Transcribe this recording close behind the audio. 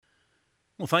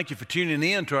Well, thank you for tuning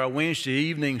in to our Wednesday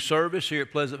evening service here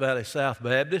at Pleasant Valley South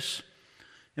Baptist.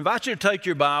 I invite you to take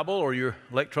your Bible or your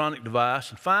electronic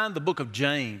device and find the book of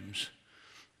James.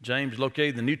 James is located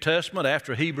in the New Testament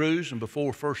after Hebrews and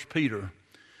before 1 Peter.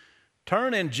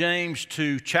 Turn in James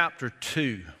to chapter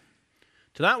 2.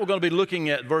 Tonight we're going to be looking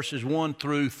at verses 1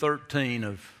 through 13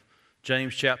 of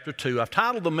James chapter 2. I've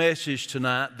titled the message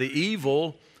tonight, The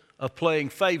Evil of Playing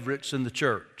Favorites in the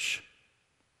Church.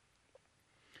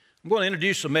 I'm going to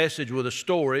introduce a message with a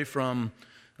story from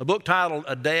a book titled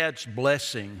A Dad's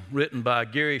Blessing, written by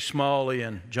Gary Smalley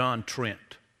and John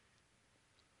Trent.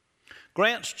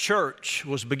 Grant's church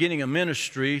was beginning a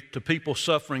ministry to people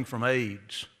suffering from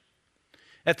AIDS.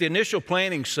 At the initial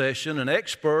planning session, an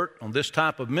expert on this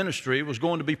type of ministry was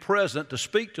going to be present to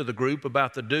speak to the group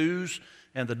about the do's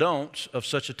and the don'ts of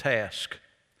such a task.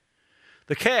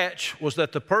 The catch was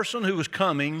that the person who was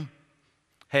coming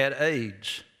had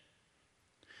AIDS.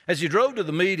 As he drove to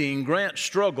the meeting, Grant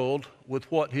struggled with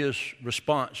what his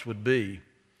response would be.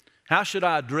 How should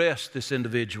I address this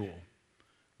individual?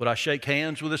 Would I shake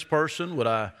hands with this person? Would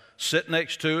I sit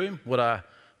next to him? Would I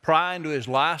pry into his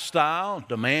lifestyle,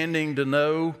 demanding to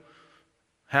know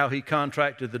how he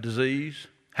contracted the disease?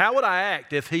 How would I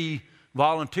act if he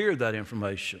volunteered that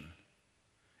information?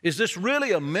 Is this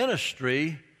really a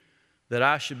ministry that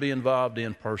I should be involved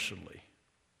in personally?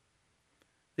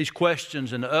 These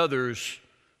questions and others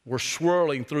were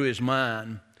swirling through his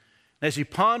mind. As he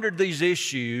pondered these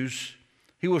issues,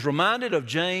 he was reminded of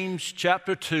James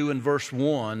chapter 2 and verse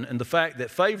 1 and the fact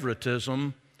that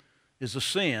favoritism is a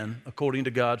sin according to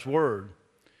God's Word.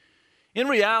 In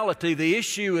reality, the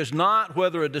issue is not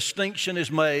whether a distinction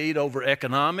is made over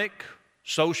economic,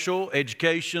 social,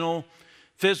 educational,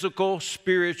 physical,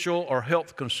 spiritual, or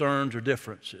health concerns or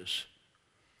differences.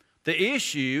 The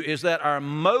issue is that our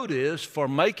motives for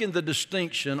making the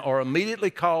distinction are immediately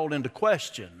called into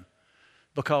question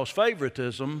because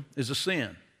favoritism is a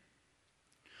sin.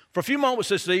 For a few moments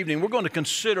this evening, we're going to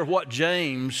consider what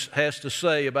James has to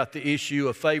say about the issue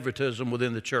of favoritism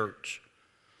within the church.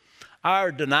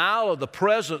 Our denial of the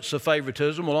presence of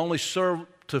favoritism will only serve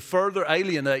to further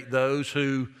alienate those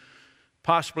who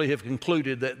possibly have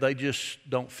concluded that they just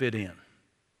don't fit in.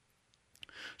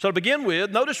 So to begin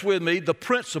with, notice with me the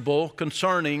principle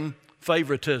concerning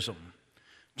favoritism.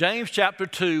 James chapter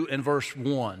 2 and verse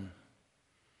 1.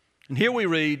 And here we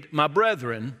read, "My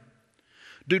brethren,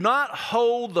 do not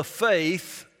hold the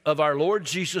faith of our Lord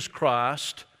Jesus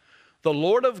Christ, the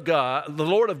Lord of God, the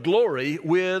Lord of glory,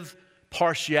 with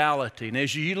partiality." And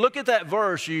as you look at that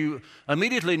verse, you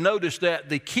immediately notice that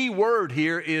the key word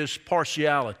here is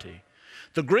partiality.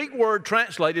 The Greek word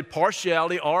translated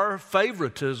partiality or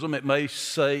favoritism, it may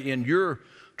say in your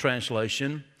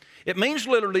translation, it means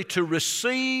literally to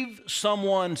receive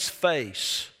someone's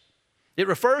face. It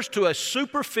refers to a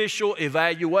superficial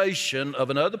evaluation of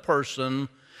another person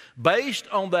based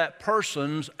on that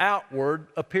person's outward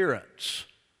appearance.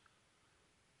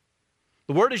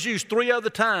 The word is used 3 other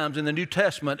times in the New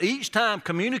Testament, each time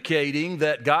communicating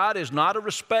that God is not a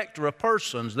respecter of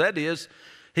persons. That is,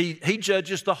 He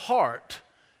judges the heart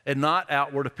and not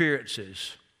outward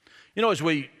appearances. You know, as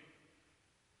we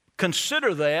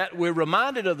consider that, we're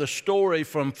reminded of the story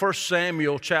from 1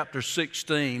 Samuel chapter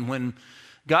 16 when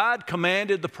God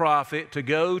commanded the prophet to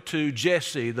go to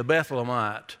Jesse the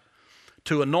Bethlehemite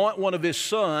to anoint one of his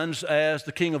sons as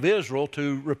the king of Israel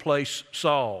to replace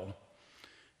Saul.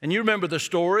 And you remember the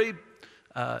story.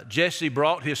 Jesse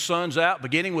brought his sons out,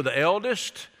 beginning with the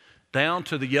eldest down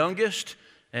to the youngest,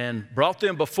 and brought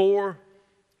them before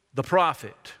the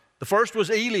prophet. The first was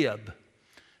Eliab.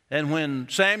 And when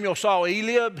Samuel saw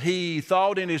Eliab, he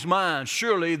thought in his mind,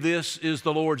 surely this is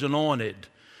the Lord's anointed.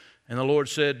 And the Lord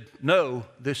said, no,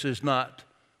 this is not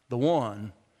the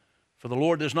one. For the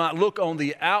Lord does not look on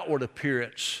the outward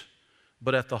appearance,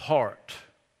 but at the heart.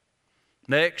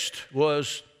 Next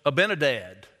was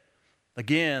Abinadab.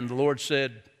 Again, the Lord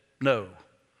said, no.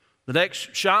 The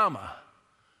next, Shammah.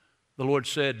 The Lord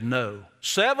said no.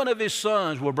 7 of his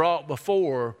sons were brought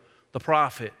before the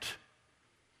prophet.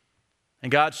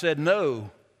 And God said no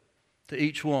to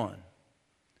each one.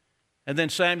 And then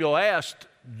Samuel asked,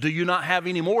 do you not have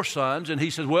any more sons? And he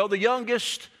said, well, the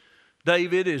youngest,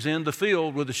 David, is in the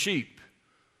field with the sheep.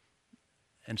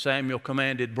 And Samuel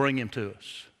commanded, bring him to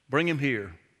us. Bring him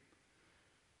here.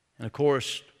 And of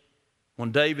course,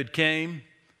 when David came,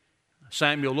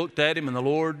 Samuel looked at him and the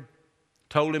Lord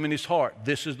told him in his heart,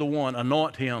 this is the one,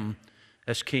 anoint him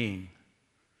as king.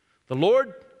 The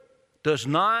Lord does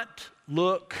not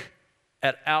look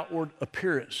at outward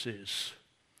appearances.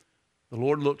 The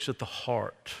Lord looks at the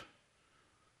heart.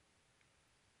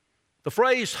 The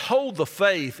phrase hold the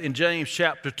faith in James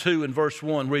chapter 2 and verse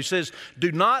 1, where he says,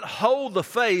 do not hold the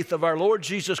faith of our Lord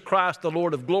Jesus Christ, the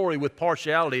Lord of glory, with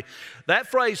partiality. That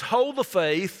phrase, hold the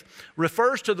faith,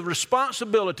 refers to the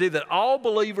responsibility that all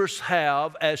believers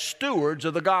have as stewards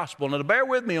of the gospel. Now, bear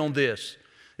with me on this.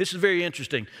 This is very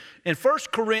interesting. In 1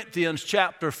 Corinthians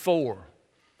chapter 4,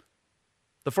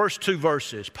 the first 2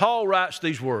 verses, Paul writes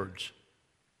these words,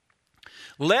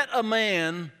 let a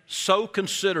man so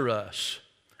consider us,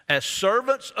 as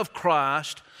servants of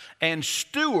Christ and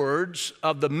stewards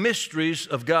of the mysteries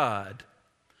of God.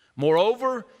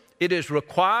 Moreover, it is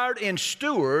required in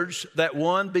stewards that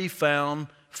one be found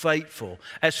faithful.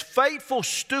 As faithful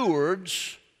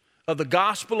stewards of the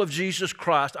gospel of Jesus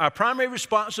Christ, our primary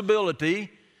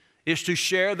responsibility is to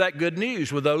share that good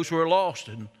news with those who are lost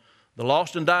and the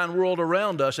lost and dying world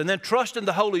around us, and then trust in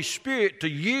the Holy Spirit to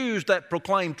use that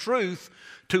proclaimed truth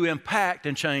to impact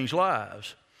and change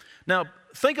lives. Now,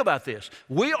 think about this.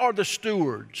 We are the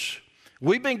stewards.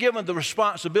 We've been given the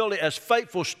responsibility as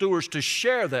faithful stewards to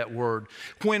share that word.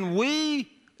 When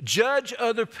we judge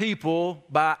other people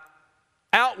by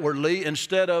outwardly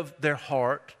instead of their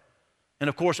heart, and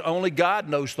of course only God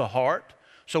knows the heart,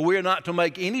 so we are not to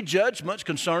make any judgments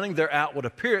concerning their outward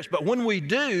appearance, but when we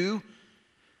do,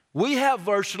 we have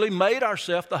virtually made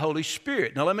ourselves the Holy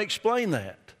Spirit. Now let me explain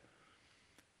that.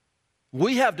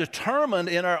 We have determined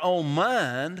in our own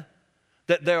mind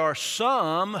that there are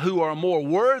some who are more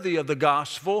worthy of the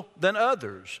gospel than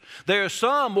others. There are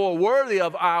some more worthy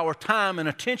of our time and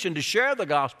attention to share the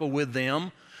gospel with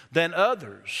them than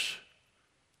others.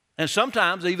 And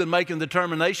sometimes even making the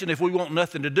determination, if we want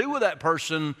nothing to do with that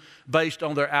person based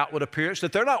on their outward appearance,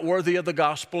 that they're not worthy of the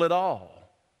gospel at all.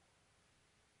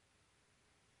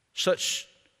 Such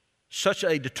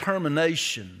a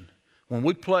determination, when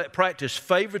we practice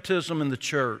favoritism in the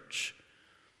church,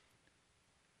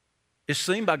 is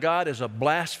seen by God as a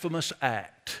blasphemous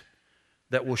act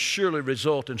that will surely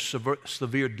result in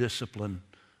severe discipline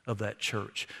of that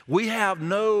church. We have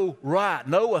no right,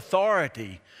 no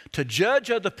authority to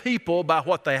judge other people by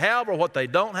what they have or what they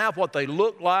don't have, what they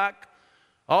look like,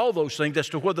 all those things as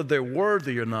to whether they're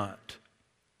worthy or not.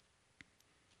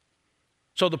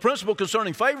 So the principle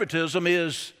concerning favoritism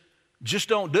is just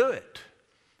don't do it.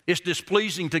 It's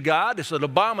displeasing to God. It's an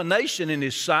abomination in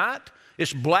His sight.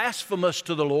 It's blasphemous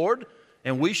to the Lord,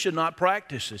 and we should not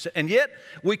practice this. And yet,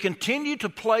 we continue to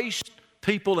place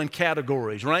people in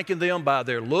categories, ranking them by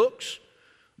their looks,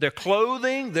 their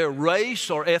clothing, their race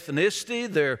or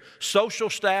ethnicity, their social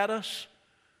status,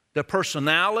 their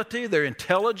personality, their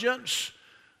intelligence,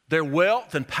 their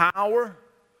wealth and power,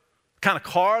 the kind of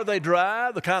car they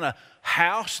drive, the kind of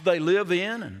house they live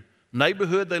in and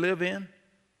neighborhood they live in.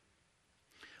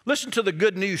 Listen to the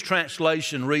Good News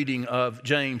Translation reading of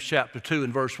James chapter 2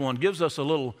 and verse 1. It gives us a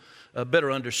little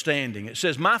better understanding. It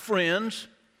says, my friends,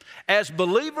 as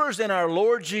believers in our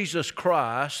Lord Jesus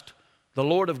Christ, the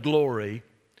Lord of glory,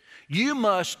 you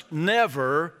must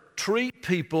never treat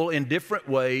people in different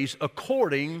ways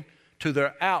according to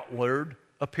their outward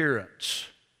appearance.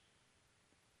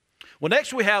 Well,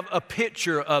 next we have a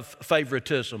picture of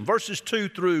favoritism, verses 2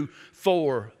 through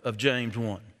 4 of James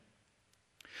 1.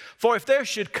 For if there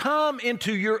should come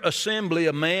into your assembly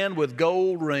a man with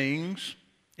gold rings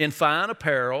in fine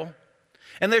apparel,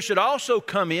 and there should also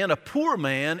come in a poor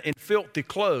man in filthy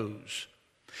clothes,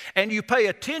 and you pay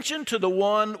attention to the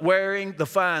one wearing the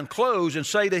fine clothes and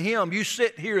say to him, you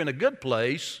sit here in a good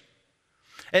place,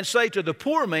 and say to the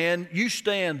poor man, you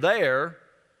stand there,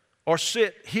 or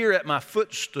sit here at my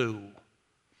footstool.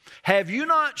 Have you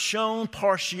not shown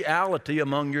partiality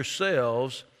among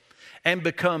yourselves and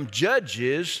become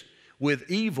judges with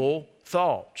evil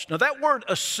thoughts? Now that word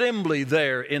assembly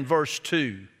there in verse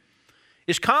 2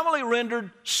 is commonly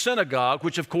rendered synagogue,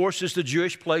 which of course is the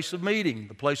Jewish place of meeting,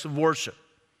 the place of worship.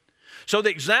 So the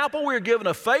example we're given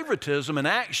of favoritism in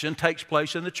action takes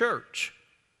place in the church.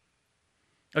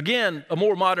 Again, a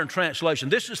more modern translation.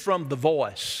 This is from The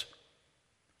Voice.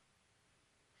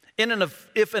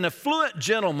 If an affluent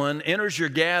gentleman enters your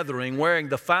gathering wearing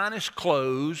the finest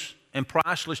clothes and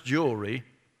priceless jewelry,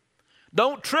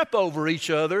 don't trip over each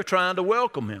other trying to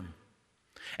welcome him.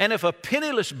 And if a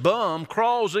penniless bum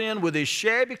crawls in with his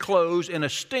shabby clothes and a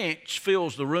stench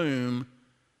fills the room,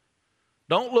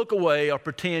 don't look away or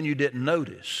pretend you didn't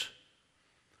notice.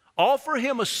 Offer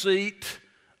him a seat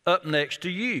up next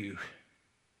to you.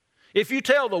 If you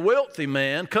tell the wealthy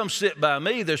man, come sit by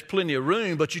me, there's plenty of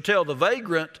room, but you tell the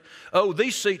vagrant, oh,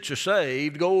 these seats are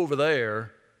saved, go over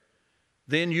there,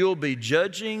 then you'll be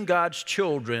judging God's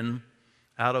children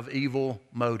out of evil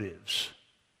motives.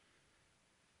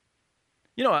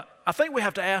 You know, I think we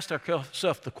have to ask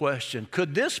ourselves the question,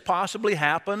 could this possibly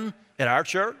happen at our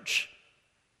church?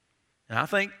 And I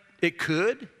think it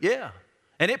could, yeah.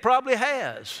 And it probably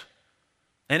has.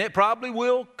 And it probably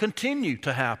will continue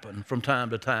to happen from time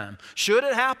to time. Should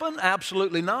it happen?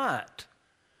 Absolutely not.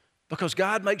 Because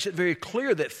God makes it very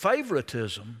clear that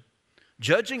favoritism,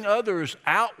 judging others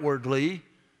outwardly,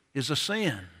 is a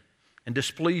sin and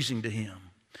displeasing to Him.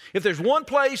 If there's one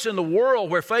place in the world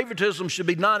where favoritism should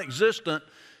be non-existent,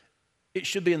 it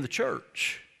should be in the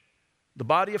church, the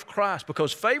body of Christ,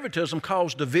 because favoritism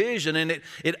causes division and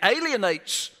it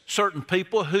alienates certain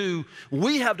people who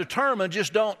we have determined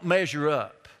just don't measure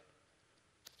up.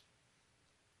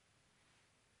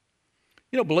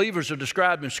 You know, believers are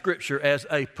described in Scripture as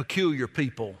a peculiar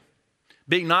people,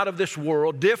 being not of this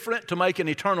world, different to make an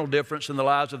eternal difference in the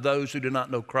lives of those who do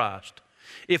not know Christ.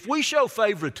 If we show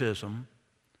favoritism,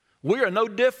 we are no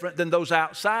different than those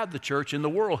outside the church in the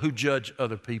world who judge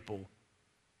other people.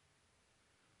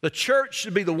 The church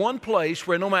should be the one place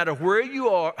where no matter where you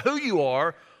are,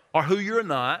 or who you're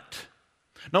not,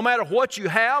 no matter what you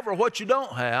have or what you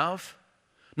don't have,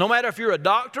 no matter if you're a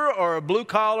doctor or a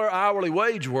blue-collar hourly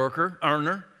wage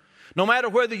earner, no matter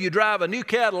whether you drive a new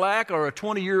Cadillac or a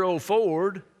 20-year-old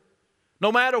Ford,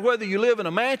 no matter whether you live in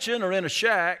a mansion or in a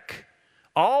shack,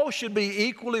 all should be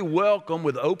equally welcome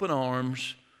with open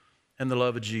arms and the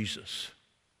love of Jesus.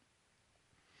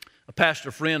 A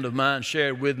pastor friend of mine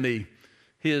shared with me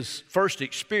his first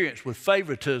experience with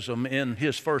favoritism in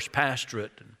his first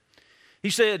pastorate. He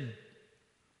said,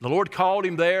 the Lord called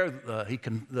him there.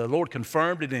 The Lord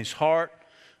confirmed it in his heart.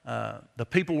 The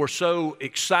people were so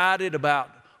excited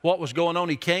about what was going on.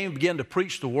 He came and began to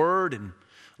preach the word, and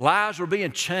lives were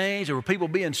being changed. There were people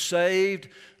being saved.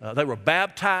 They were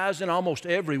baptizing almost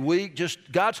every week.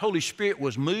 Just God's Holy Spirit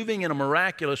was moving in a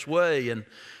miraculous way. And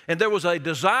there was a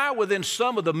desire within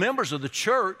some of the members of the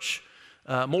church,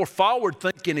 more forward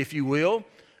thinking, if you will,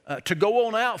 to go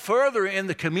on out further in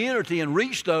the community and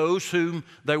reach those whom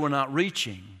they were not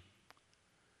reaching.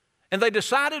 And they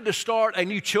decided to start a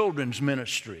new children's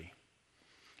ministry.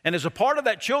 And as a part of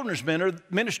that children's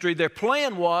ministry, their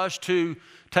plan was to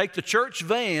take the church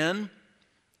van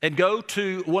and go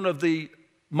to one of the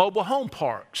mobile home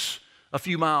parks a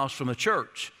few miles from the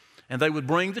church. And they would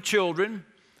bring the children.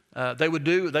 They would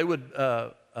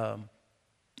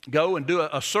go and do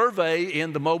a survey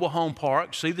in the mobile home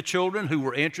park, see the children who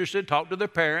were interested, talk to their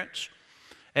parents,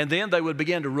 and then they would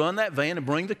begin to run that van and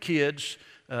bring the kids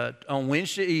on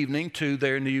Wednesday evening to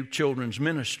their new children's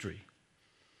ministry.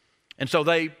 And so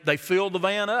they filled the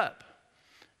van up.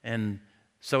 And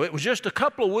so it was just a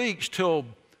couple of weeks till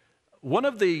one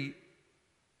of the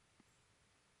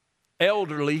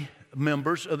elderly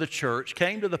members of the church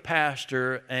came to the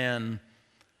pastor and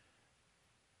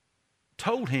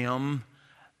told him,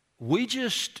 we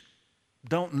just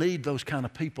don't need those kind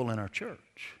of people in our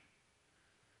church.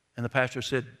 And the pastor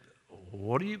said,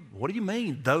 what do you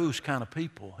mean, those kind of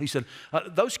people? He said,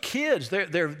 those kids,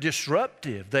 they're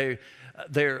disruptive. They're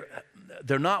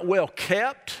not well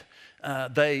kept.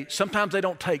 Sometimes they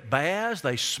don't take baths.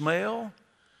 They smell.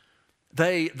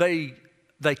 They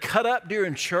cut up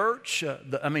during church.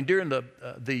 During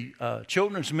the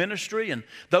children's ministry, and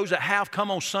those that have come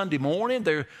on Sunday morning,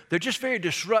 they're just very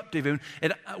disruptive,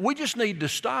 and we just need to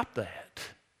stop that.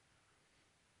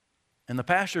 And the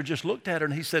pastor just looked at her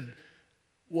and he said,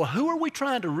 well, who are we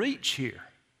trying to reach here?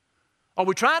 Are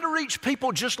we trying to reach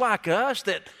people just like us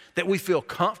that we feel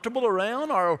comfortable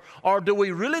around? Or do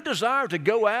we really desire to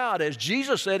go out, as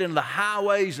Jesus said, in the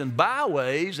highways and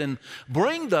byways and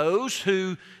bring those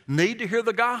who need to hear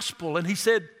the gospel? And he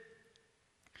said,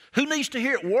 who needs to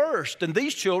hear it worse than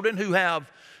these children who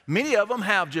many of them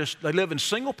they live in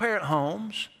single parent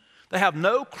homes. They have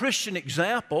no Christian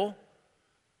example.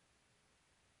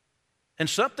 And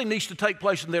something needs to take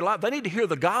place in their life. They need to hear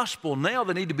the gospel now.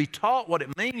 They need to be taught what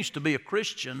it means to be a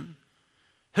Christian.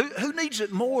 Who needs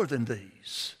it more than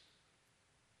these?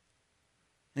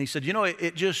 And he said,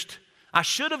 I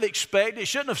should have expected, it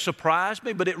shouldn't have surprised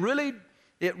me, but it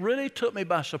really took me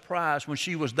by surprise when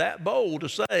she was that bold to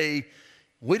say,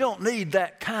 we don't need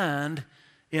that kind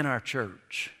in our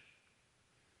church.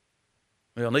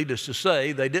 Well, needless to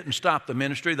say, they didn't stop the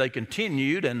ministry. They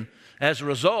continued, and as a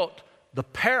result, the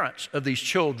parents of these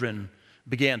children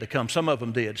began to come. Some of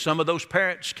them did. Some of those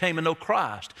parents came to know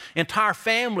Christ. Entire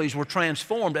families were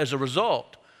transformed as a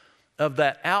result of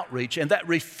that outreach and that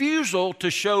refusal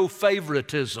to show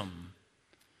favoritism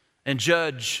and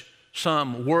judge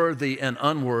some worthy and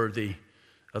unworthy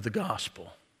of the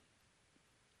gospel.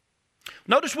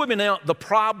 Notice with me now the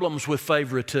problems with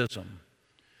favoritism.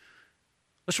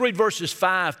 Let's read verses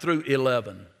 5 through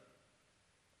 11.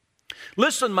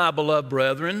 Listen, my beloved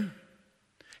brethren,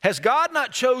 has God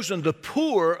not chosen the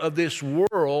poor of this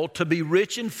world to be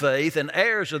rich in faith and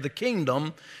heirs of the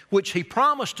kingdom which he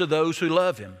promised to those who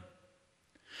love him?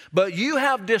 But you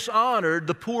have dishonored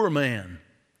the poor man.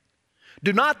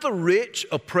 Do not the rich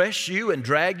oppress you and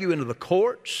drag you into the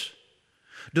courts?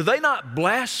 Do they not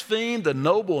blaspheme the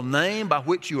noble name by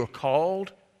which you are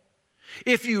called?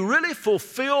 If you really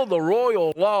fulfill the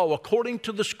royal law according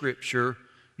to the Scripture,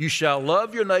 you shall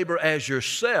love your neighbor as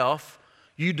yourself,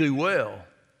 you do well.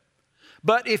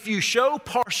 But if you show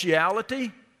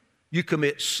partiality, you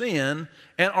commit sin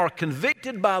and are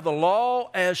convicted by the law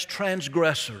as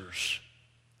transgressors.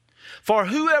 For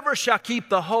whoever shall keep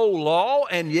the whole law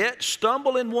and yet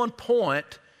stumble in one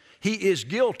point, he is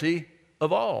guilty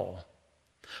of all.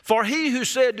 For he who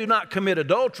said, do not commit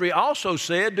adultery, also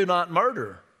said, do not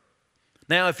murder.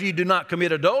 Now, if you do not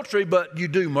commit adultery, but you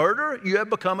do murder, you have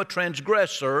become a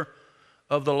transgressor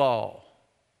of the law.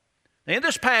 Now, in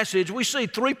this passage, we see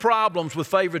three problems with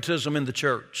favoritism in the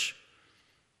church.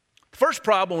 The first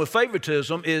problem with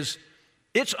favoritism is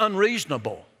it's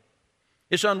unreasonable.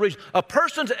 It's unreasonable. A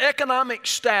person's economic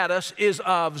status is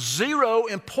of zero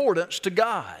importance to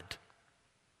God.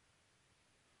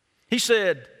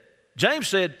 James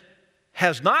said,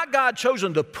 has not God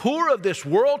chosen the poor of this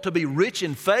world to be rich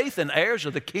in faith and heirs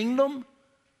of the kingdom?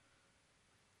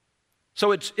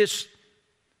 So it's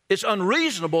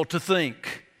unreasonable to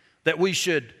think that we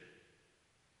should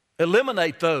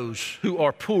eliminate those who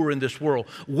are poor in this world.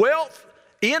 Wealth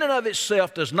in and of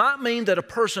itself does not mean that a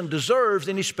person deserves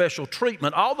any special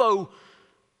treatment, although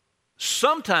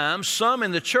sometimes some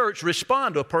in the church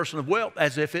respond to a person of wealth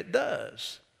as if it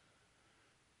does.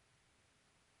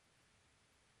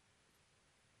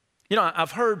 You know,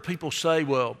 I've heard people say,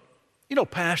 well, you know,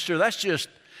 Pastor, that's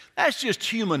just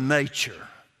human nature.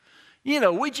 You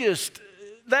know,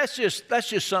 that's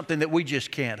just something that we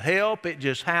just can't help. It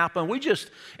just happened.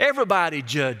 Everybody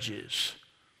judges.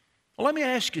 Well, let me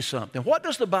ask you something. What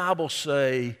does the Bible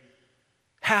say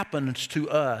happens to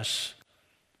us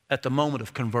at the moment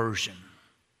of conversion?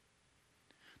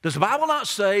 Does the Bible not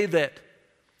say that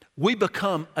we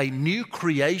become a new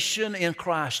creation in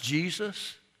Christ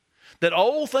Jesus? That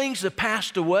old things have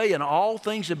passed away and all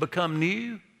things have become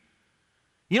new?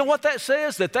 You know what that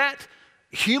says? That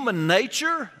human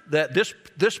nature, that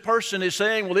this person is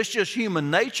saying, well, it's just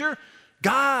human nature.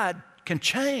 God can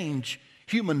change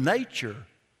human nature.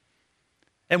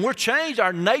 And we're changed,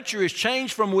 our nature is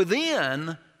changed from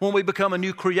within when we become a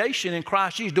new creation in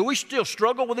Christ Jesus. Do we still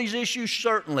struggle with these issues?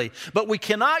 Certainly. But we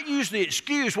cannot use the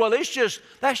excuse, well, that's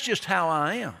just how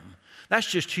I am. That's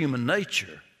just human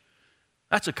nature.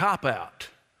 That's a cop-out.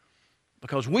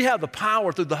 Because we have the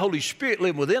power through the Holy Spirit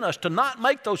living within us to not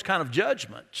make those kind of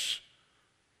judgments.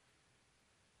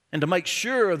 And to make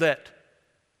sure that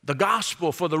the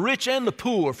gospel for the rich and the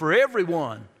poor, for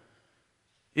everyone,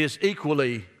 is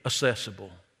equally accessible.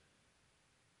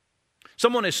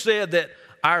 Someone has said that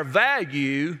our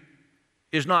value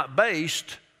is not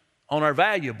based on our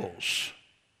valuables,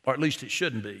 or at least it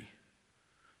shouldn't be.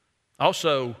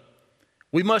 Also,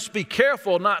 we must be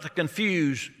careful not to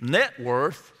confuse net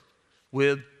worth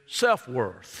with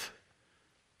self-worth.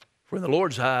 For in the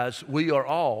Lord's eyes, we are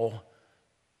all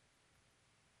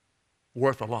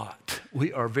worth a lot.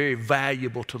 We are very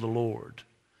valuable to the Lord.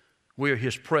 We are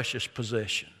His precious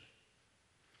possession.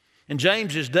 In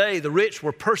James's day, the rich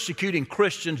were persecuting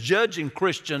Christians, judging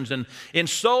Christians, and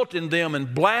insulting them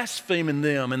and blaspheming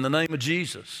them in the name of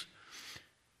Jesus.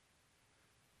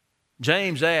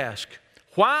 James asked,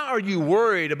 why are you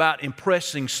worried about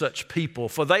impressing such people?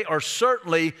 For they are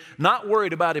certainly not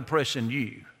worried about impressing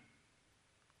you.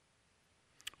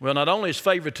 Well, not only is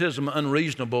favoritism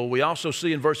unreasonable, we also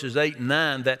see in verses 8 and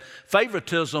 9 that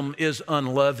favoritism is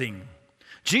unloving.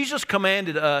 Jesus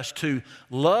commanded us to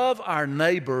love our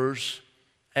neighbors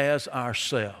as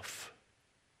ourselves.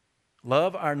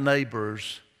 Love our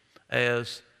neighbors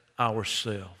as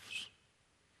ourselves.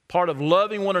 Part of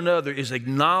loving one another is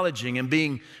acknowledging and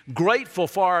being grateful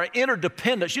for our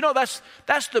interdependence. You know, that's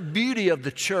the beauty of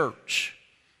the church.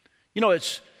 You know,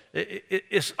 it's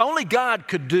only God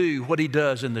could do what He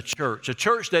does in the church. A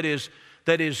church that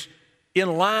is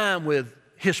in line with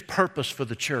His purpose for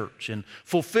the church and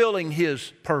fulfilling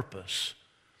His purpose.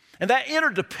 And that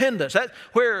interdependence, that's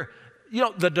where, you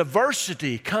know, the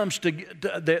diversity comes to,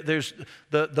 there's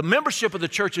the membership of the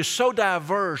church is so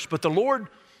diverse, but the Lord,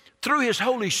 through His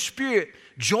Holy Spirit,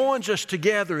 joins us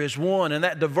together as one, and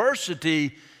that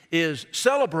diversity is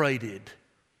celebrated.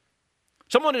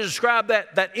 Someone has described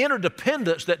that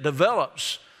interdependence that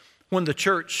develops when the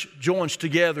church joins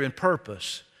together in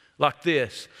purpose, like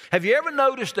this. Have you ever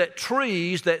noticed that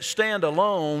trees that stand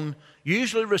alone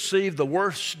usually receive the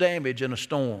worst damage in a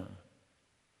storm?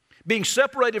 Being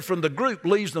separated from the group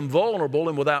leaves them vulnerable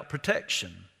and without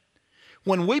protection.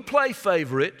 When we play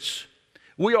favorites,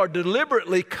 we are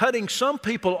deliberately cutting some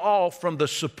people off from the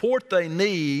support they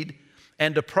need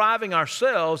and depriving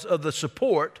ourselves of the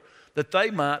support that they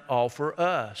might offer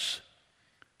us.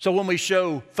 So when we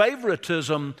show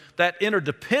favoritism, that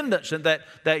interdependence and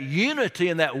that unity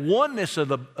and that oneness of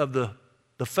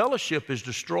the fellowship is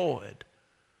destroyed.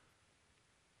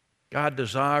 God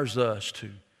desires us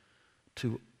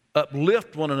to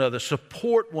uplift one another,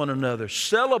 support one another,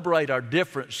 celebrate our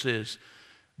differences,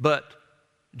 but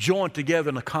join together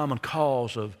in the common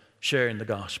cause of sharing the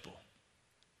gospel.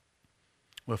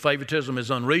 Well, favoritism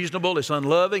is unreasonable, it's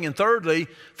unloving, and thirdly,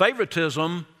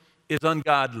 favoritism is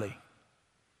ungodly.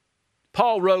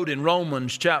 Paul wrote in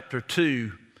Romans chapter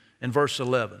 2 and verse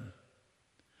 11,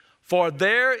 "For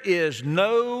there is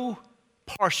no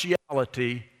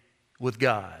partiality with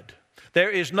God." There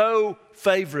is no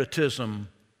favoritism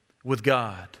with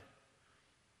God.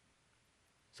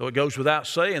 So it goes without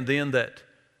saying then that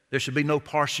there should be no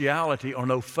partiality or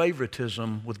no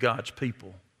favoritism with God's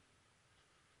people.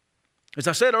 As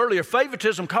I said earlier,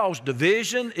 favoritism causes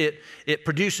division. It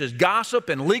produces gossip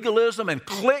and legalism and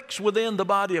cliques within the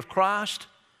body of Christ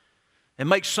and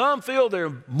makes some feel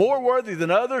they're more worthy than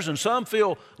others and some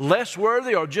feel less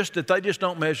worthy or just that they just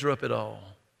don't measure up at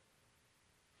all.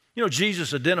 You know,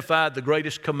 Jesus identified the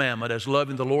greatest commandment as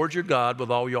loving the Lord your God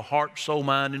with all your heart, soul,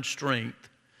 mind, and strength,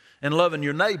 and loving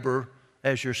your neighbor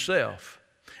as yourself.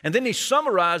 And then he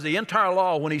summarized the entire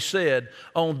law when he said,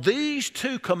 "On these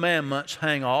two commandments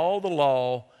hang all the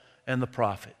law and the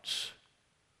prophets."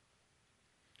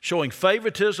 Showing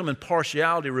favoritism and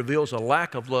partiality reveals a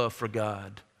lack of love for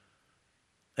God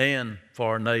and for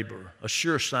our neighbor, a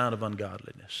sure sign of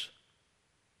ungodliness.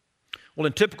 Well,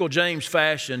 in typical James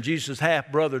fashion, Jesus'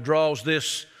 half-brother draws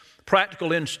this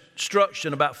practical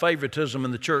instruction about favoritism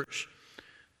in the church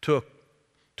to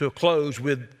a close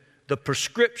with the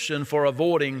prescription for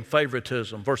avoiding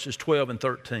favoritism, verses 12 and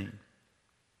 13.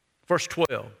 Verse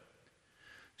 12,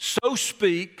 "So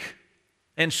speak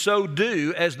and so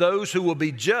do as those who will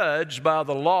be judged by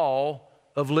the law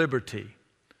of liberty."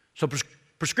 So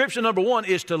prescription number one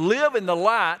is to live in the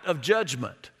light of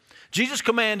judgment. Jesus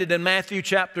commanded in Matthew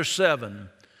chapter 7,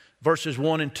 verses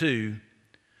 1 and 2,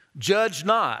 "Judge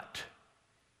not,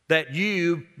 that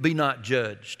you be not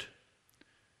judged.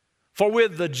 For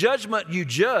with the judgment you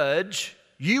judge,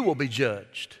 you will be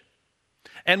judged.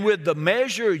 And with the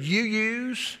measure you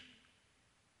use,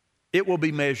 it will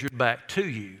be measured back to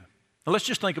you." Now let's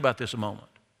just think about this a moment.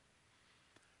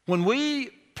 When we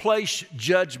place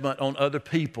judgment on other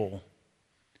people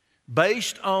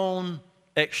based on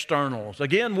externals,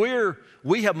 again,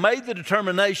 we have made the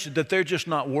determination that they're just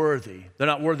not worthy. They're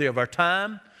not worthy of our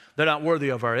time. They're not worthy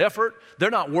of our effort.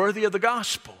 They're not worthy of the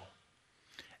gospel.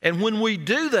 And when we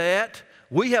do that,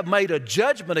 we have made a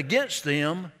judgment against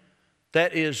them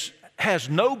that has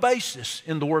no basis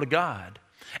in the Word of God.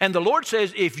 And the Lord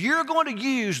says, if you're going to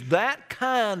use that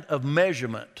kind of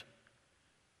measurement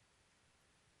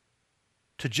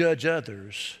to judge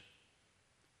others,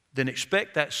 then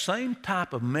expect that same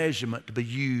type of measurement to be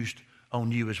used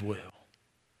on you as well.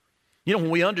 You know,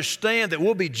 when we understand that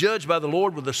we'll be judged by the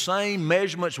Lord with the same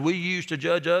measurements we use to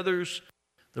judge others,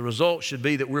 the result should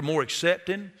be that we're more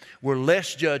accepting, we're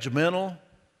less judgmental,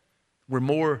 we're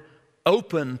more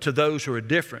open to those who are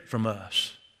different from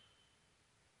us.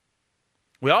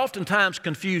 We oftentimes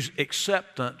confuse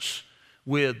acceptance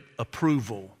with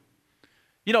approval.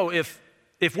 You know, if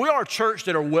we are a church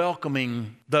that are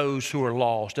welcoming those who are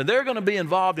lost, and they're going to be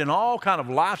involved in all kind of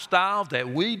lifestyles that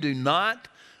we do not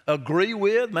agree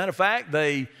with, matter of fact,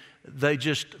 they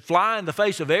just fly in the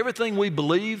face of everything we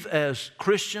believe as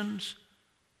Christians.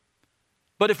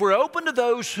 But if we're open to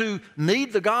those who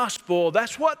need the gospel,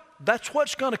 that's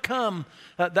what's going to come.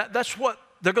 That's what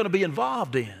they're going to be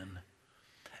involved in.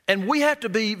 And we have to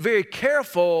be very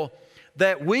careful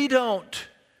that we don't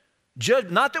judge,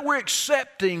 not that we're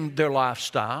accepting their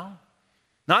lifestyle,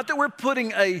 not that we're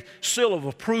putting a seal of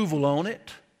approval on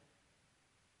it,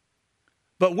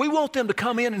 but we want them to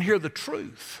come in and hear the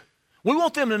truth. We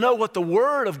want them to know what the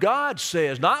Word of God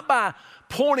says, not by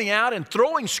pointing out and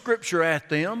throwing Scripture at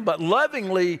them, but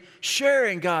lovingly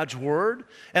sharing God's Word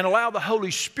and allow the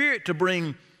Holy Spirit to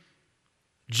bring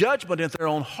judgment in their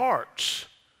own hearts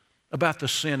about the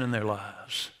sin in their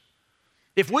lives.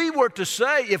 If we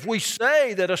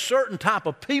say that a certain type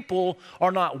of people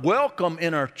are not welcome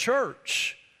in our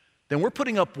church, then we're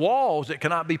putting up walls that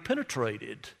cannot be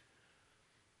penetrated.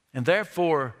 And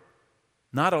therefore,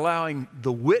 not allowing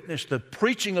the witness, the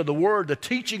preaching of the Word, the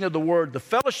teaching of the Word, the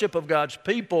fellowship of God's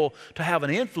people to have an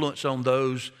influence on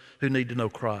those who need to know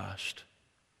Christ.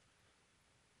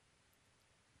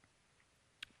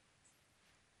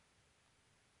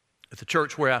 At the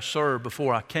church where I served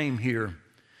before I came here,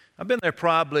 I've been there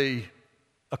probably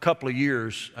a couple of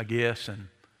years, I guess, and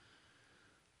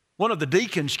one of the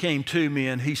deacons came to me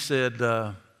and he said,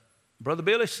 Brother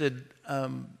Billy said,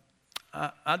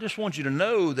 I just want you to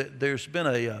know that there's been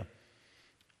a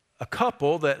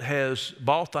couple that has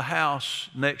bought the house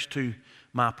next to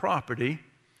my property,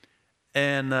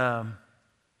 and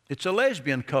it's a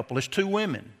lesbian couple. It's two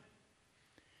women.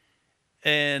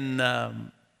 And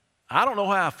I don't know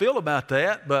how I feel about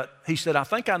that, but he said, I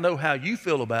think I know how you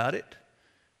feel about it.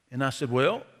 And I said,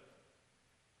 well,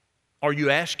 are you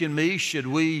asking me, should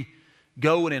we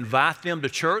go and invite them to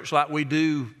church like we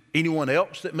do anyone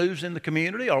else that moves in the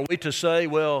community? Are we to say,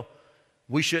 well,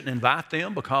 we shouldn't invite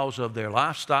them because of their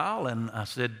lifestyle? And I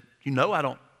said, you know, I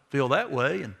don't feel that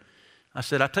way. And I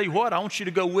said, I tell you what, I want you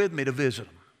to go with me to visit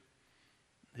them.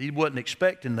 He wasn't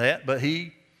expecting that, but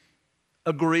he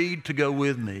agreed to go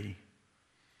with me.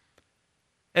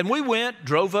 And we went,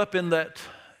 drove up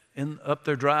up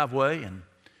their driveway, and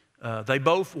they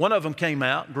both, one of them came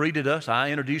out and greeted us. I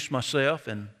introduced myself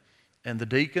and the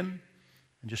deacon,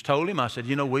 and just told him, I said,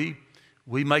 you know, we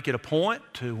make it a point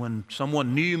to, when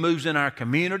someone new moves in our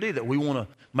community, that we want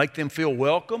to make them feel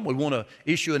welcome. We want to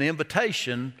issue an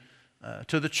invitation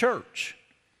to the church.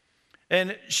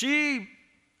 And she,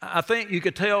 I think you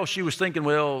could tell she was thinking,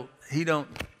 well, he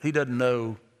doesn't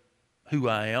know who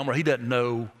I am, or he doesn't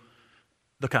know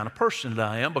the kind of person that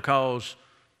I am, because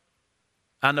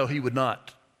I know he would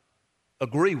not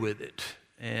agree with it.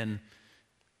 And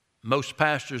most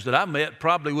pastors that I met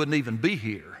probably wouldn't even be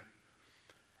here.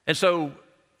 And so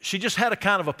she just had a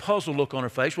kind of a puzzled look on her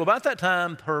face. Well, about that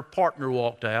time, her partner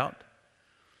walked out,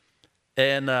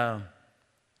 and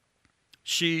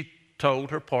she told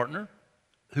her partner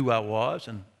who I was,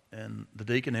 and the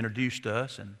deacon introduced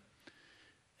us,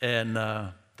 and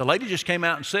the lady just came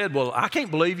out and said, well, I can't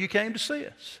believe you came to see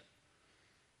us.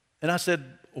 And I said,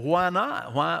 why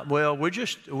not? Why? Well, we're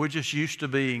just used to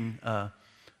being,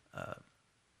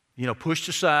 pushed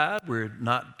aside. We're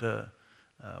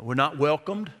not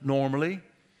welcomed normally,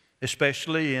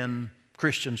 especially in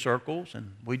Christian circles,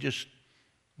 and we're just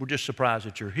surprised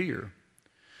that you're here.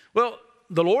 Well,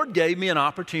 the Lord gave me an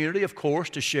opportunity, of course,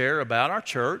 to share about our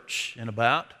church and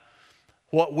about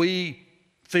what we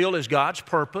feel is God's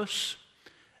purpose,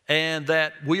 and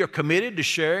that we are committed to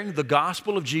sharing the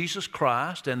gospel of Jesus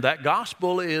Christ, and that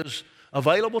gospel is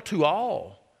available to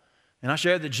all. And I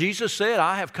shared that Jesus said,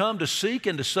 I have come to seek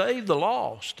and to save the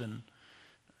lost, and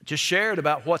just shared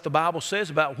about what the Bible says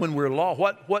about when we're lost,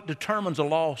 what determines a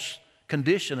lost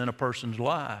condition in a person's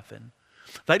life. And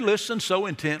they listened so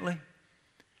intently.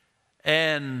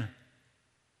 And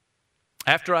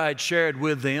after I had shared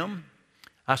with them,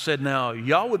 I said, now,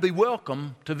 y'all would be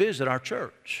welcome to visit our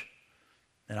church.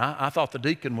 And I thought the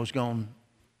deacon was going to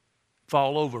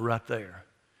fall over right there.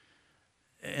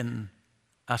 And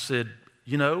I said,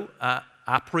 you know,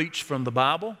 I preach from the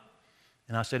Bible.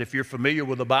 And I said, if you're familiar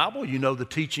with the Bible, you know the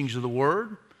teachings of the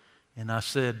Word. And I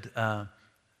said,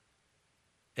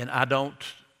 and I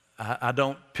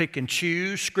don't pick and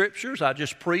choose scriptures. I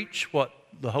just preach what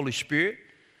the Holy Spirit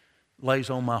lays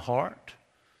on my heart.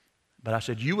 But I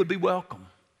said, you would be welcome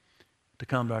to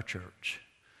come to our church.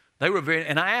 They were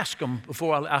and I asked them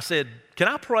before, I said, can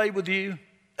I pray with you?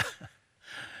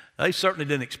 They certainly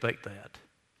didn't expect that.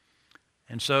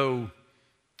 And so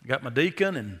I got my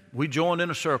deacon, and we joined in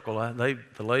a circle. The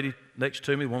lady next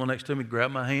to me, the woman next to me,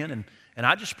 grabbed my hand, and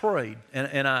I just prayed.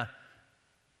 And I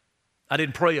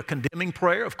didn't pray a condemning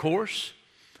prayer, of course.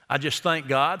 I just thanked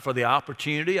God for the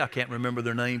opportunity. I can't remember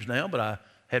their names now, but I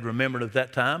had remembered at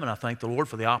that time, and I thank the Lord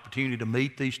for the opportunity to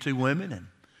meet these two women and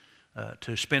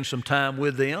to spend some time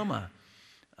with them.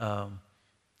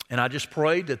 And I just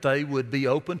prayed that they would be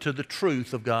open to the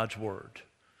truth of God's Word,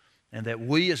 and that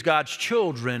we as God's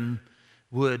children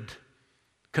would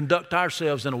conduct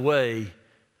ourselves in a way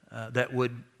that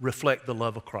would reflect the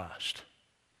love of Christ.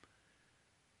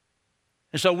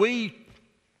 And so we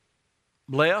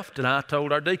left, and I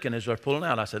told our deacon as they're pulling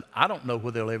out, I said, I don't know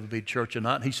whether there'll ever be church or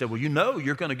not. And he said, well, you know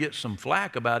you're going to get some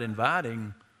flack about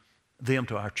inviting them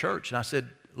to our church. And I said,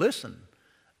 listen,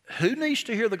 who needs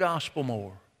to hear the gospel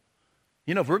more?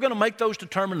 You know, if we're going to make those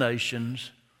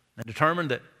determinations and determine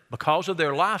that because of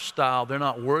their lifestyle they're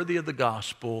not worthy of the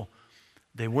gospel,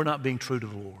 then we're not being true to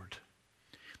the Lord.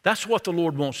 That's what the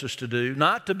Lord wants us to do,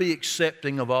 not to be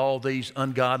accepting of all these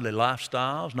ungodly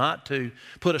lifestyles, not to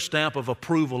put a stamp of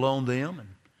approval on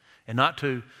them. and not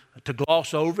to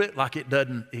gloss over it like it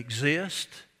doesn't exist,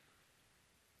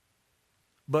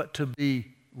 but to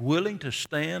be willing to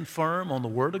stand firm on the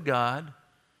Word of God,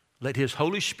 let His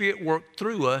Holy Spirit work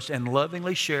through us, and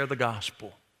lovingly share the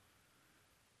gospel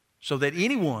so that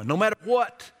anyone, no matter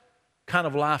what kind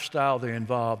of lifestyle they're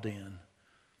involved in,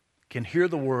 can hear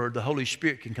the Word, the Holy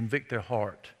Spirit can convict their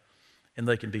heart, and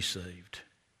they can be saved.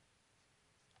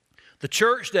 The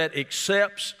church that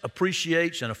accepts,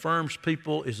 appreciates, and affirms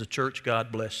people is the church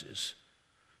God blesses.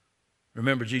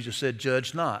 Remember, Jesus said,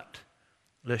 "Judge not,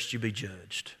 lest you be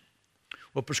judged."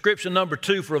 Well, prescription number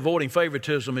 2 for avoiding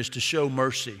favoritism is to show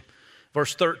mercy.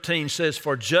 Verse 13 says,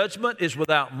 "For judgment is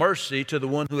without mercy to the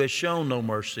one who has shown no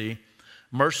mercy.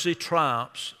 Mercy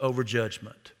triumphs over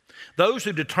judgment." Those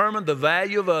who determine the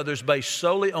value of others based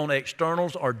solely on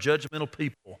externals are judgmental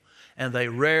people, and they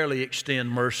rarely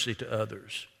extend mercy to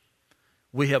others.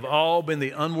 We have all been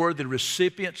the unworthy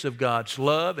recipients of God's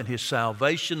love and His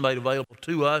salvation made available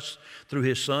to us through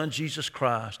His Son, Jesus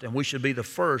Christ, and we should be the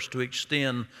first to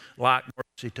extend like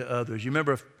mercy to others. You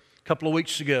remember a couple of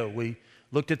weeks ago we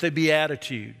looked at the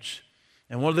Beatitudes,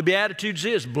 and one of the Beatitudes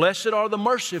is, "Blessed are the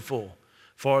merciful,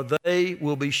 for they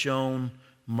will be shown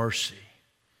mercy."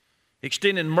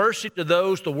 Extending mercy to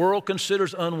those the world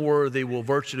considers unworthy will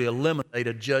virtually eliminate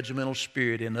a judgmental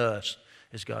spirit in us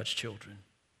as God's children.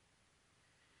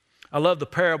 I love the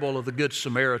parable of the Good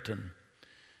Samaritan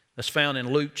that's found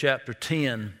in Luke chapter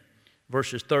 10,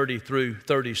 verses 30 through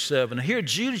 37. Here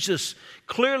Jesus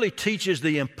clearly teaches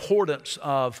the importance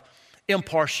of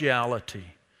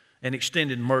impartiality and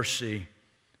extending mercy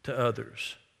to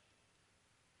others.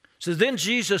 It says, "Then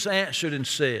Jesus answered and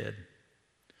said,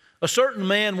 a certain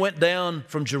man went down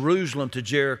from Jerusalem to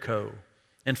Jericho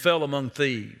and fell among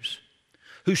thieves,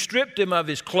 who stripped him of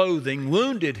his clothing,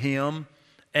 wounded him,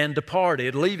 and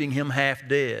departed, leaving him half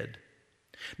dead.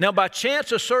 Now by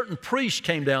chance a certain priest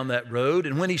came down that road,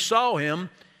 and when he saw him,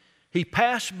 he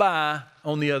passed by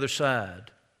on the other side.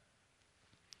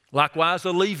 Likewise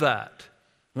the Levite,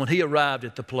 when he arrived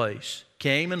at the place,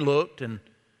 came and looked and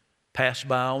passed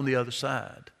by on the other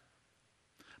side.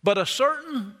 But a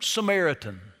certain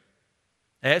Samaritan,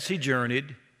 as he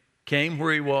journeyed, came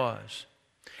where he was.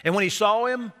 And when he saw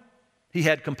him, he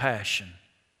had compassion.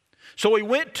 So he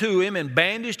went to him and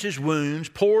bandaged his wounds,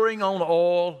 pouring on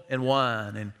oil and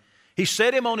wine. And he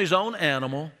set him on his own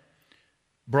animal,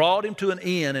 brought him to an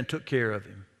inn, and took care of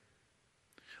him.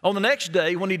 On the next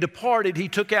day, when he departed, he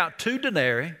took out 2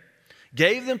 denarii,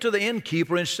 gave them to the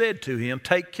innkeeper, and said to him,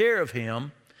 take care of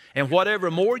him, and whatever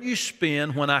more you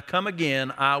spend, when I come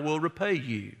again, I will repay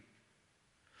you.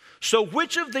 So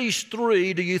which of these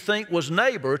 3 do you think was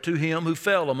neighbor to him who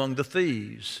fell among the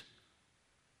thieves?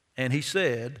 And he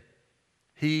said,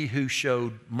 he who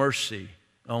showed mercy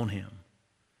on him.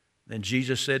 Then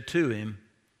Jesus said to him,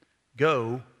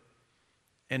 go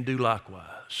and do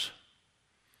likewise.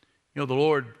 You know, the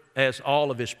Lord, as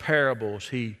all of His parables,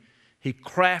 He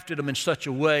crafted them in such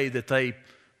a way that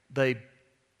they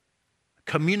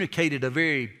communicated a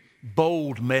very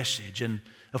bold message. And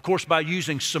of course, by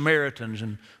using Samaritans,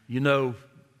 and you know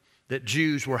that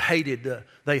Jews were hated,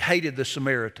 they hated the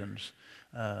Samaritans.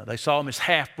 They saw them as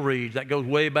half-breeds. That goes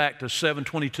way back to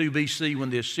 722 BC when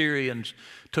the Assyrians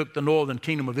took the northern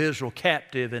kingdom of Israel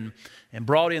captive and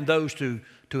brought in those to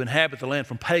inhabit the land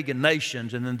from pagan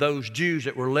nations, and then those Jews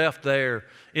that were left there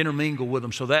intermingled with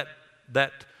them. So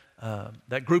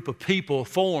that group of people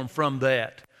formed from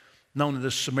that, known as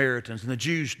the Samaritans. And the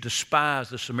Jews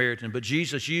despised the Samaritan, but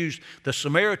Jesus used the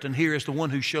Samaritan here as the one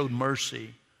who showed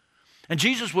mercy. And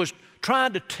Jesus was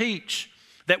trying to teach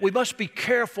that we must be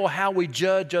careful how we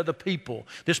judge other people.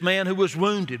 This man who was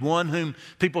wounded, one whom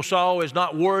people saw as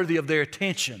not worthy of their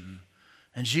attention.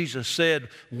 And Jesus said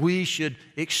we should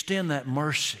extend that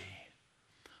mercy.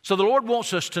 So the Lord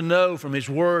wants us to know from His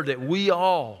Word that we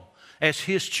all, as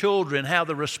His children, have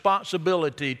the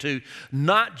responsibility to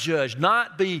not judge,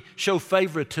 not show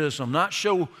favoritism, not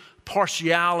show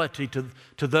partiality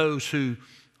to those who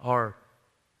are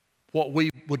what we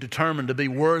would determine to be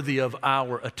worthy of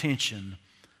our attention,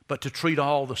 but to treat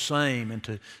all the same and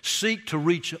to seek to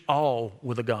reach all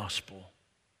with the gospel.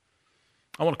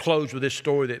 I want to close with this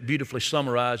story that beautifully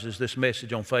summarizes this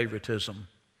message on favoritism.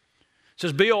 It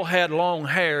says, Bill had long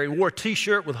hair. He wore a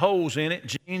T-shirt with holes in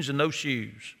it, jeans, and no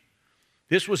shoes.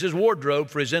 This was his wardrobe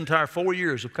for his entire 4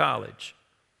 years of college.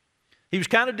 He was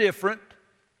kind of different,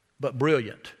 but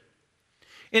brilliant.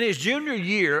 In his junior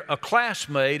year, a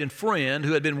classmate and friend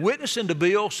who had been witnessing to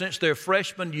Bill since their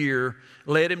freshman year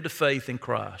led him to faith in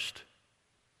Christ.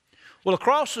 Well,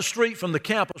 across the street from the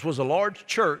campus was a large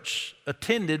church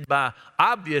attended by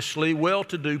obviously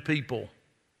well-to-do people.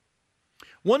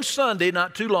 One Sunday,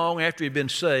 not too long after he'd been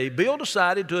saved, Bill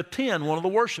decided to attend one of the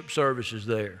worship services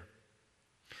there.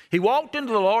 He walked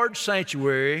into the large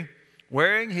sanctuary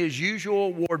wearing his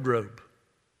usual wardrobe.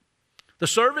 The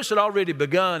service had already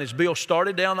begun as Bill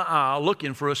started down the aisle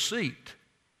looking for a seat.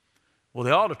 Well,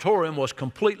 the auditorium was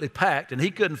completely packed and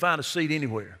he couldn't find a seat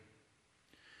anywhere.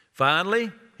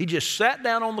 Finally, he just sat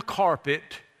down on the carpet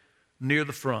near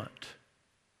the front.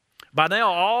 By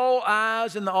now, all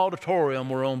eyes in the auditorium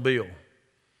were on Bill,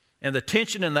 and the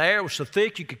tension in the air was so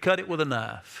thick you could cut it with a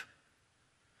knife.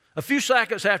 A few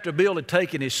seconds after Bill had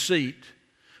taken his seat,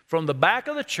 from the back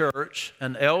of the church,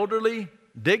 an elderly,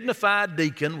 dignified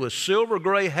deacon with silver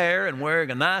gray hair and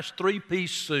wearing a nice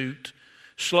three-piece suit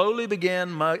slowly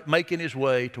began making his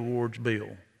way towards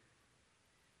Bill.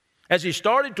 As he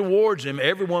started towards him,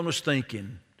 everyone was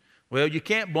thinking, well, you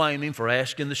can't blame him for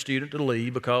asking the student to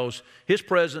leave because his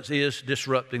presence is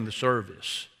disrupting the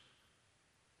service.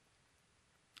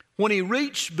 When he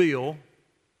reached Bill,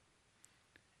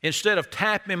 instead of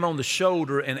tapping him on the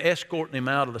shoulder and escorting him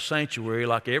out of the sanctuary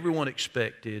like everyone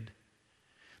expected,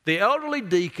 the elderly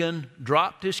deacon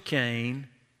dropped his cane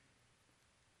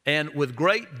and with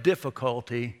great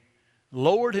difficulty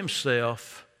lowered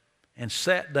himself and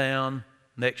sat down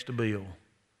next to Bill,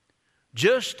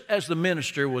 just as the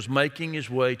minister was making his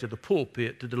way to the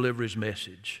pulpit to deliver his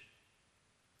message.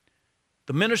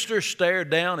 The minister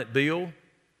stared down at Bill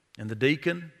and the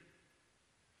deacon,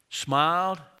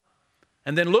 smiled,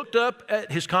 and then looked up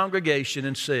at his congregation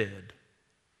and said,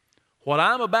 "What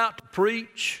I'm about to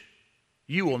preach,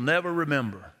 you will never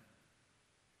remember.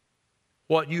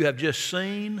 What you have just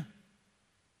seen,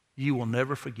 you will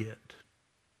never forget."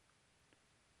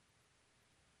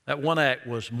 That one act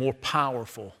was more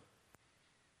powerful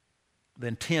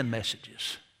than 10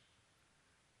 messages.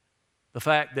 The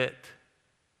fact that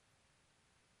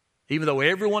even though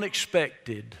everyone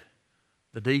expected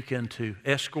the deacon to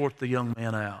escort the young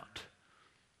man out,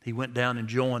 he went down and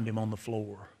joined him on the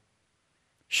floor,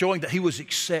 showing that he was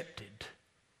accepted,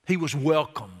 he was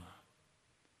welcome.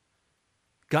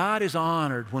 God is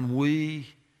honored when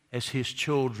we, as His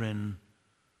children,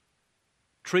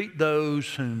 treat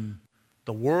those whom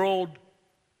the world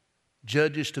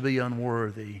judges to be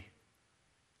unworthy,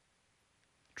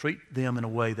 treat them in a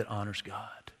way that honors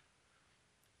God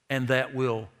and that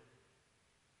will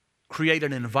create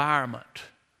an environment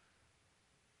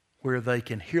where they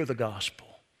can hear the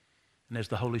gospel and as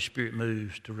the Holy Spirit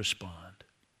moves to respond.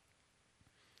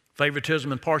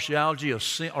 Favoritism and partiality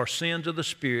are sins of the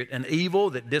Spirit, an evil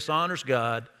that dishonors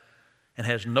God and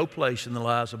has no place in the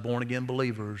lives of born-again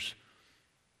believers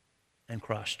and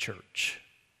Christ's church.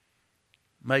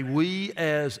 May we,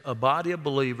 as a body of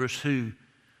believers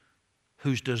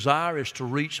whose desire is to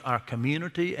reach our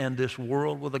community and this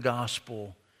world with the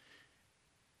gospel,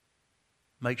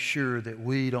 make sure that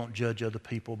we don't judge other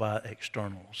people by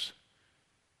externals,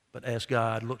 but as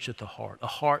God looks at the heart, a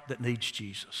heart that needs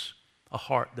Jesus, a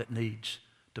heart that needs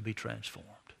to be transformed.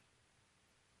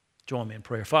 Join me in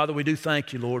prayer. Father, we do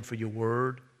thank you, Lord, for your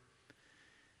word.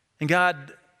 And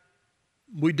God,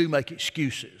 we do make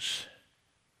excuses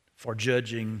for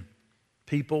judging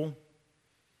people,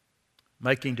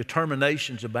 making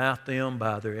determinations about them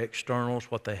by their externals,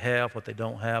 what they have, what they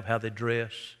don't have, how they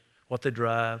dress, what they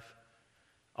drive,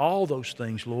 all those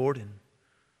things, Lord.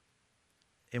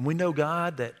 And we know,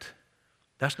 God, that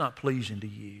that's not pleasing to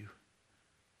you.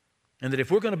 And that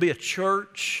if we're going to be a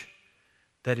church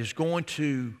that is going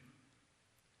to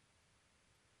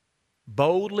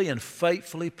boldly and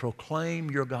faithfully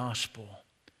proclaim your gospel,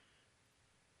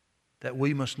 that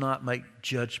we must not make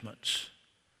judgments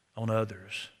on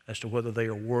others as to whether they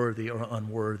are worthy or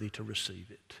unworthy to receive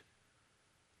it.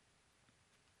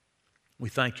 We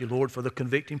thank you, Lord, for the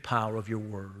convicting power of your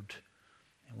word.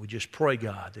 And we just pray,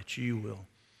 God, that you will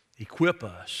equip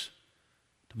us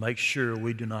to make sure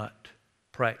we do not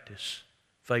practice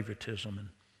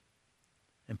favoritism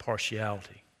and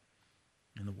partiality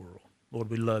in the world. Lord,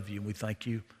 we love you and we thank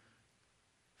you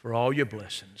for all your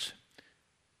blessings.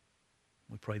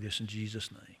 We pray this in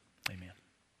Jesus' name. Amen.